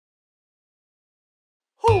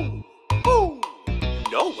Hoo! Hoo! You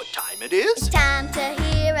know what time it is? It's time to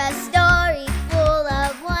hear a story full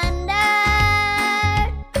of wonder.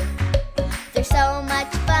 There's so much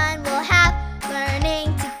fun we'll have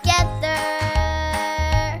learning together.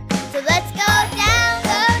 So let's go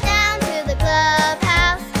down to the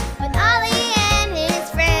clubhouse with Ollie and his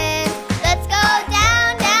friends. Let's go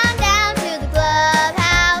down to the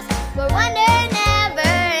clubhouse where wonder never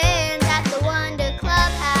ends at the Wonder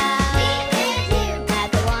Clubhouse.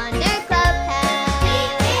 At the Wonder Clubhouse.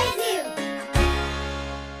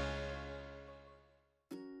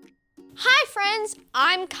 Hi friends,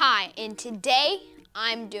 I'm Kai, and today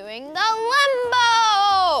I'm doing the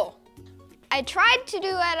limbo! I tried to do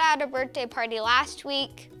it at a birthday party last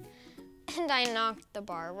week, and I knocked the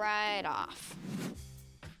bar right off.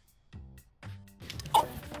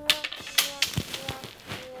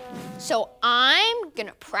 So I'm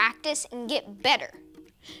gonna practice and get better.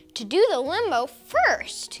 To do the limbo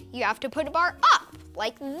first, you have to put a bar up,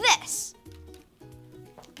 like this.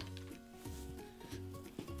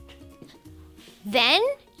 Then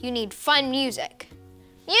you need fun music.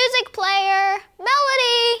 Music player,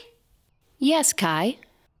 Melody! Yes, Kai.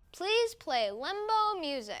 Please play limbo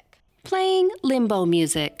music. Playing limbo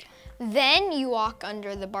music. Then you walk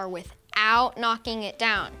under the bar without knocking it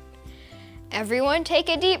down. Everyone take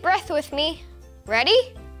a deep breath with me.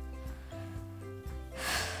 Ready?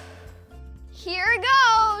 Here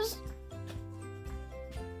goes.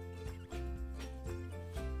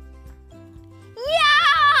 Yeah,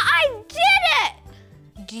 I did it!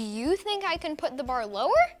 Do you think I can put the bar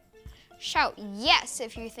lower? Shout yes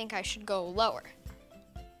if you think I should go lower.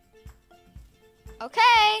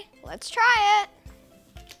 Okay, let's try it.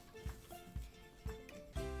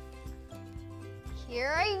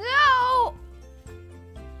 Here I go.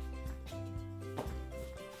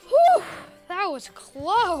 Whew, that was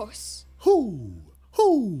close. Hoo!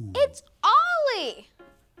 Hoo! It's Ollie.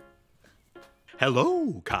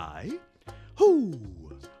 Hello, Kai. Hoo!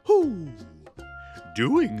 Hoo!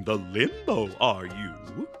 Doing the limbo, are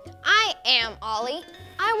you? I am Ollie.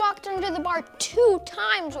 I walked under the bar 2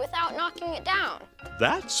 times without knocking it down.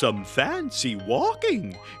 That's some fancy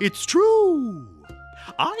walking. It's true.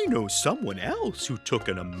 I know someone else who took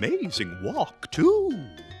an amazing walk, too.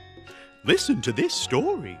 Listen to this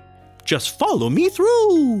story. Just follow me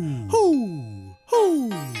through. Hoo! Hoo!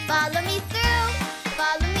 Follow me through,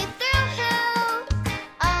 follow me through, who?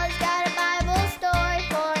 Ollie's got a Bible story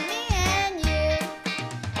for me and you.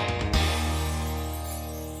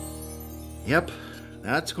 Yep,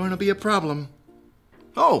 that's going to be a problem.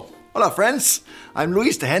 Oh, hello friends. I'm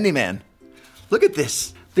Luis the handyman. Look at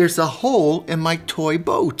this. There's a hole in my toy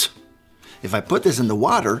boat. If I put this in the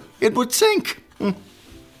water, it would sink.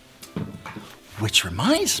 Which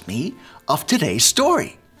reminds me of today's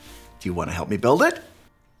story. Do you want to help me build it?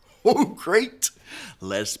 Oh, great.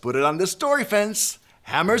 Let's put it on the story fence.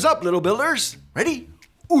 Hammers up, little builders. Ready?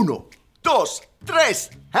 1, 2, 3,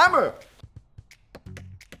 hammer!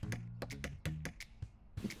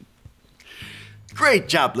 Great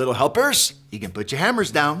job, little helpers. You can put your hammers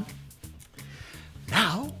down.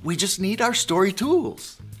 Now, we just need our story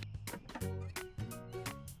tools.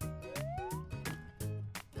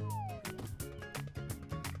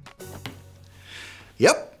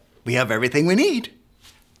 Yep, we have everything we need.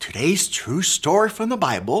 Today's true story from the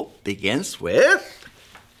Bible begins with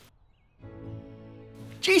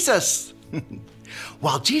Jesus.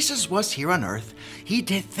 While Jesus was here on earth, he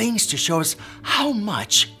did things to show us how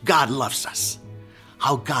much God loves us,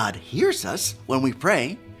 how God hears us when we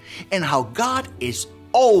pray, and how God is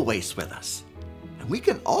always with us. And we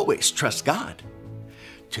can always trust God.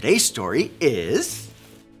 Today's story is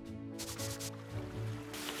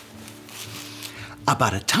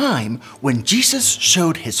about a time when Jesus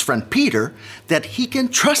showed his friend Peter that he can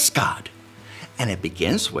trust God. And it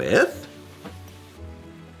begins with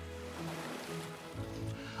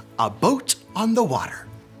a boat on the water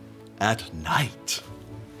at night.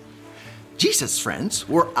 Jesus' friends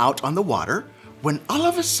were out on the water when all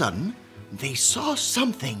of a sudden they saw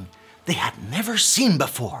something they had never seen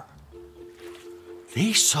before.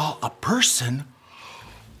 They saw a person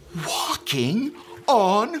walking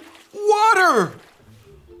on water.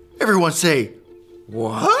 Everyone say,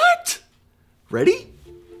 what? Ready?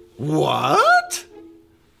 What?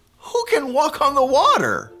 Who can walk on the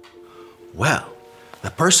water? Well,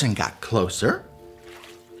 the person got closer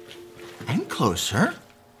and closer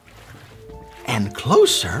and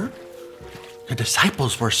closer. The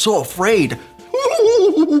disciples were so afraid.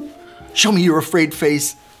 Show me your afraid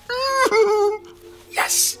face.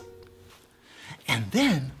 Yes. And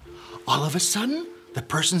then, all of a sudden, the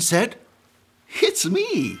person said, it's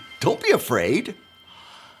me. Don't be afraid.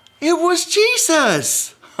 It was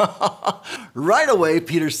Jesus! Right away,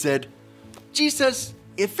 Peter said, "Jesus,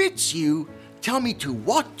 if it's you, tell me to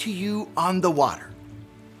walk to you on the water."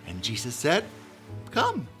 And Jesus said,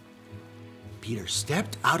 "Come." Peter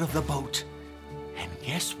stepped out of the boat, and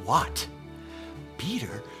guess what?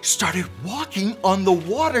 Peter started walking on the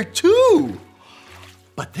water too.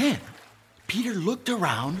 But then Peter looked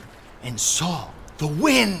around and saw the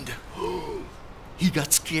wind. He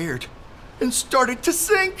got scared and started to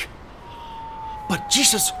sink. But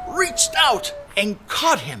Jesus reached out and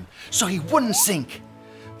caught him so he wouldn't sink.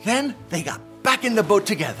 Then they got back in the boat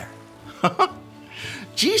together.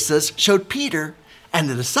 Jesus showed Peter and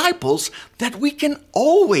the disciples that we can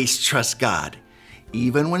always trust God,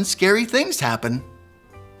 even when scary things happen.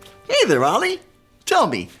 Hey there, Ollie. Tell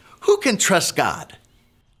me, who can trust God?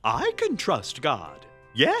 I can trust God.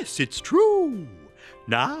 Yes, it's true.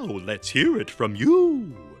 Now let's hear it from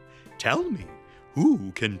you. Tell me,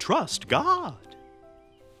 who can trust God?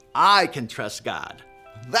 I can trust God.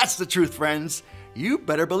 That's the truth, friends. You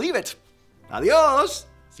better believe it. Adios.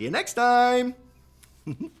 See you next time.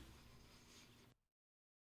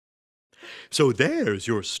 So there's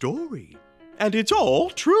your story, and it's all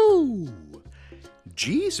true.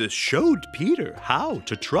 Jesus showed Peter how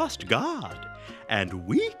to trust God, and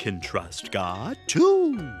we can trust God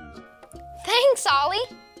too. Thanks, Ollie.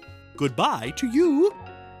 Goodbye to you.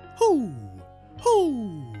 Hoo,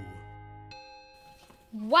 hoo.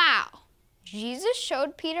 Wow. Jesus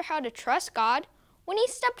showed Peter how to trust God when he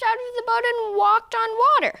stepped out of the boat and walked on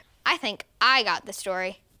water. I think I got the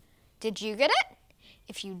story. Did you get it?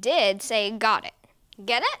 If you did, say got it.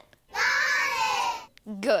 Get it? Got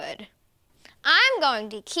it! Good. I'm going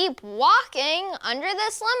to keep walking under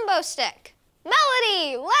this limbo stick.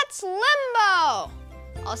 Melody, let's limbo!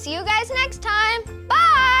 I'll see you guys next time.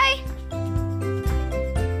 Bye!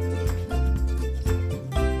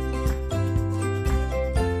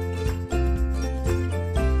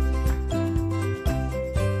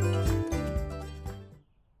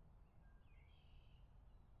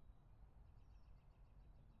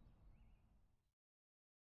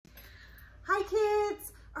 Hi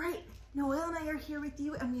kids! Alright, Noelle and I are here with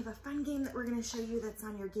you and we have a fun game that we're going to show you that's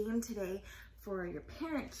on your game today for your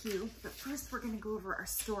parent cue. But first we're going to go over our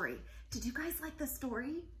story. Did you guys like the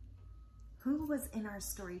story? Who was in our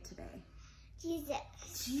story today? Jesus.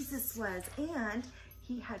 Jesus was, and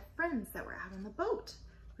he had friends that were out on the boat.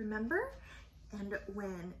 Remember? And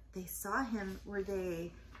when they saw him,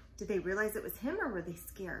 did they realize it was him or were they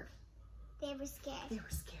scared? They were scared. They were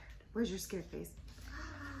scared. Where's your scared face?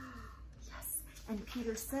 Yes. And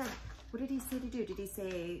Peter said, what did he say to do? Did he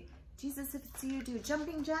say, Jesus, if it's you, do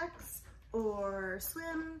jumping jacks or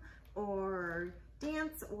swim or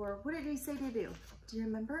dance, or what did he say to do? Do you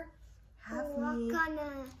remember? Walk on the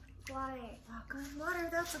water. Walk on water,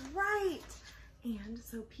 that's right. And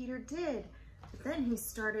so Peter did. But then he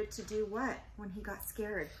started to do what when he got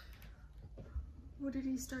scared? What did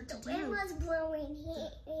he start to do? The wind was blowing. He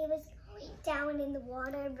was going down in the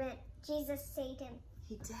water, but Jesus saved him.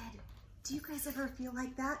 He did. Do you guys ever feel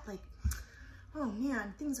like that? Like, oh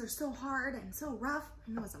man, things are so hard and so rough.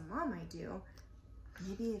 I know as a mom I do.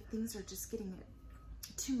 Maybe if things are just getting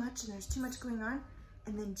too much and there's too much going on,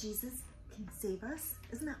 and then Jesus can save us.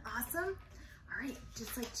 Isn't that awesome? All right,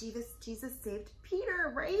 just like Jesus saved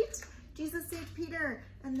Peter, right? Jesus saved Peter,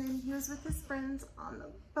 and then he was with his friends on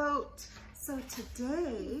the boat. So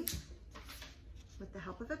today, with the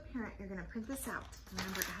help of a parent, you're gonna print this out.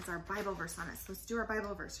 Remember, it has our Bible verse on it. So let's do our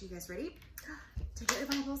Bible verse. Are you guys ready? Take out your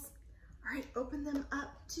Bibles. All right, open them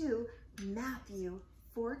up to Matthew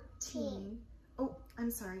 14. Oh,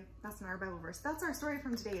 I'm sorry, that's not our Bible verse. That's our story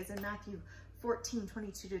from today, is in Matthew 14,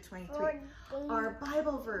 22 to 23. Our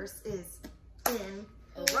Bible verse is in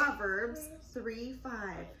Proverbs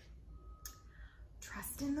 3:5.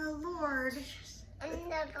 Trust in the Lord.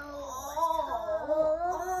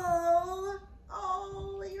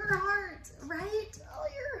 Oh, your heart, right? Oh,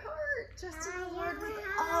 your heart. Trust in the Lord with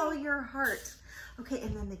all your heart. Okay,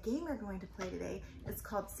 and then the game we're going to play today is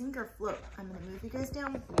called Sink or Float. I'm going to move you guys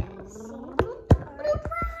down.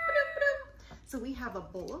 So we have a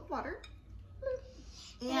bowl of water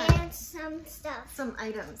And some stuff. some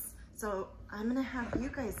items. So I'm going to have you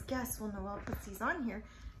guys guess when Noelle puts these on here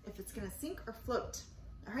if it's going to sink or float.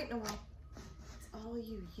 All right, Noelle. It's all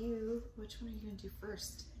you. Which one are you going to do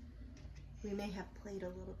first? We may have played a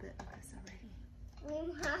little bit of this already.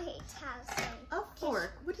 We might have some. A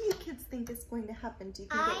fork. What do you kids think is going to happen? Do you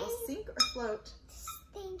think it will sink or float?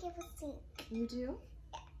 Think of a sink. You do?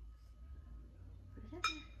 Yeah. Put it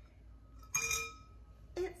in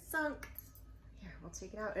there. It sunk. Here, we'll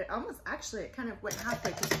take it out. It almost, actually, it kind of went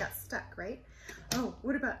halfway because it got stuck, right? Oh,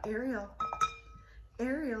 what about Ariel?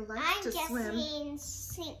 Ariel likes to swim. I'm guessing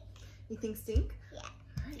sink. You think sink? Yeah.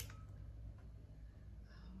 All right.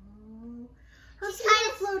 Oh, her She's feet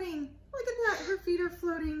kind are floating. Look at that, her feet are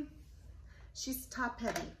floating. She's top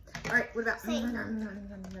heavy. All right, what about Sink.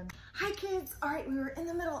 Hi kids. All right, we were in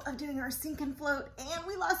the middle of doing our sink and float and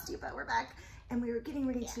we lost you, but we're back. And we were getting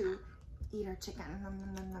ready to eat our chicken. Nom,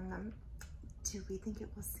 nom, nom, nom, nom. Do we think it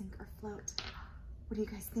will sink or float? What do you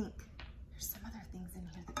guys think? There's some other things in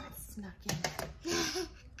here that got snuck in.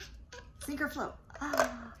 Sink or float?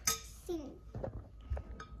 Ah, Sink.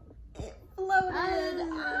 it floated.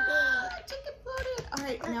 Oh, Chicken floated. All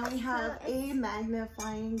right, now we have a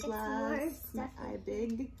magnifying glass. more My stuff eye in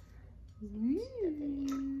big. All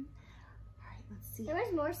right, let's see. There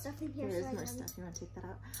was more stuff in here. There is so more I stuff. You want to take that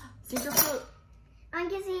out? Sink or float? I'm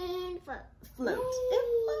guessing float. Float. Yay. It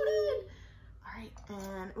floated. All right,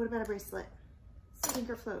 and what about a bracelet? Sink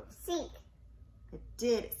or float? Sink. It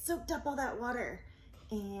did. It soaked up all that water.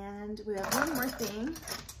 And we have one more thing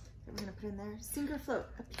that we're gonna put in there. Sink or float?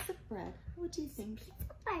 A piece of bread. What do you think?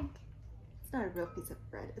 Bread. It's not a real piece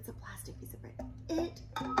of bread. It's a plastic piece of bread. It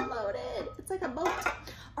floated. It's like a boat.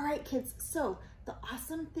 All right, kids. So the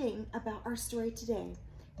awesome thing about our story today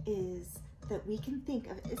is that we can think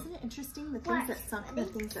of, isn't it interesting, the things that sunk and the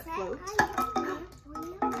things that float?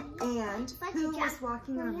 And who was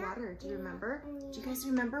walking on water? Do you remember? Do you guys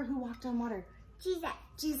remember who walked on water? Jesus.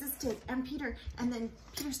 Jesus did, and Peter. And then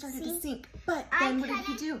Peter started to sink. But then what did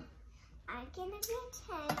he do? I can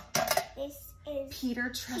pretend this is Peter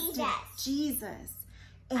trusted Jesus. Jesus.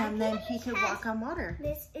 And then he could walk on water.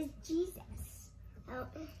 This is Jesus. Oh.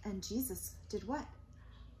 And Jesus did what?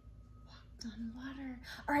 Walked on water.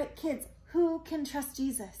 All right, kids, who can trust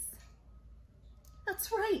Jesus?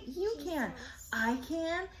 That's right, you can. I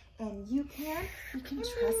can, and you can. We can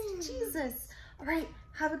trust Jesus. All right,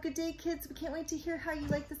 have a good day, kids. We can't wait to hear how you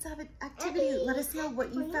like this activity. Let us know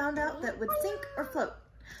what you found out that would sink or float.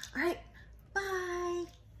 All right, bye.